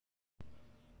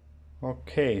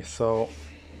Okay, so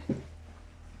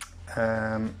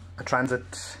a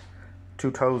Transit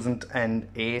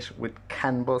 2008 with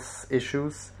CAN bus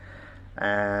issues.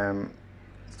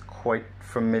 It's quite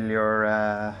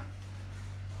familiar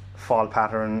fall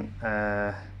pattern,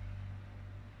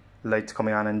 lights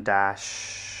coming on in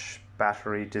dash,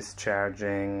 battery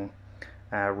discharging,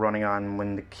 running on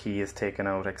when the key is taken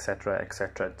out, etc,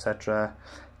 etc, etc.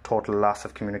 Total loss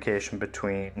of communication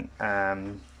between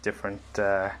different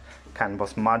CAN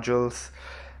bus modules.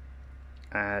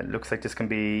 Looks like this can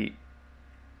be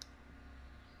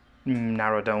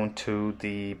narrowed down to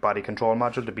the body control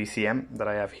module, the BCM that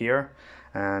I have here,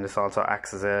 and this also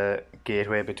acts as a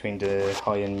gateway between the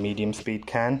high and medium speed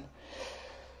CAN.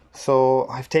 So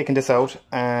I've taken this out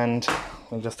and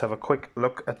we'll just have a quick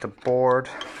look at the board.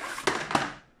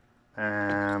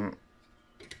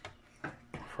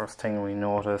 First thing we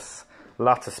notice,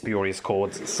 lots of spurious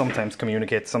codes, sometimes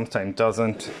communicates, sometimes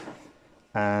doesn't,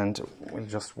 and we'll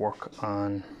just work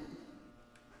on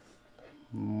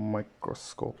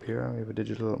microscope here. We have a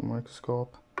digital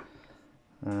microscope.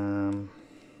 You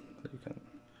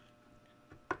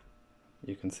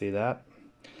can see that.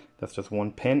 That's just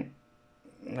one pin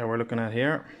that we're looking at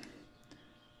here.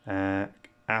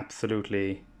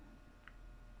 Absolutely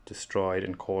destroyed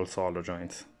in cold solder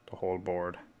joints, the whole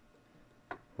board.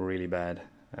 Really bad.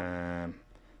 So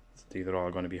these are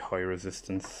all going to be high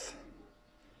resistance,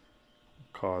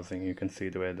 causing, you can see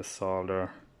the way the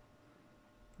solder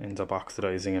ends up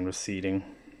oxidizing and receding.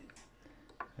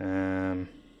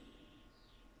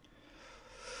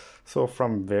 So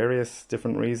from various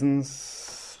different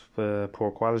reasons,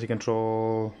 poor quality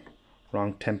control,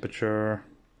 wrong temperature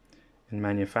in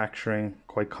manufacturing,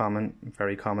 quite common,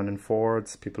 very common in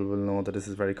Fords. People will know that this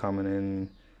is very common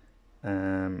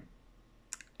in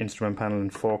instrument panel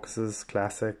and focuses,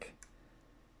 classic.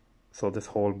 So this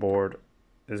whole board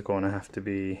is going to have to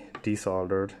be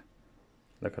desoldered.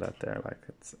 Look at that there, like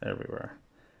it's everywhere,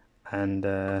 and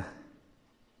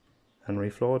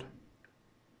reflowed.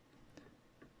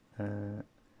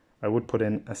 I would put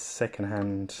in a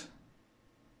second-hand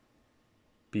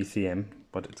BCM,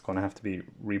 but it's going to have to be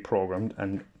reprogrammed,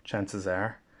 and chances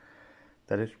are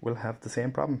that it will have the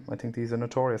same problem. I think these are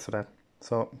notorious for that.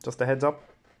 So just a heads up.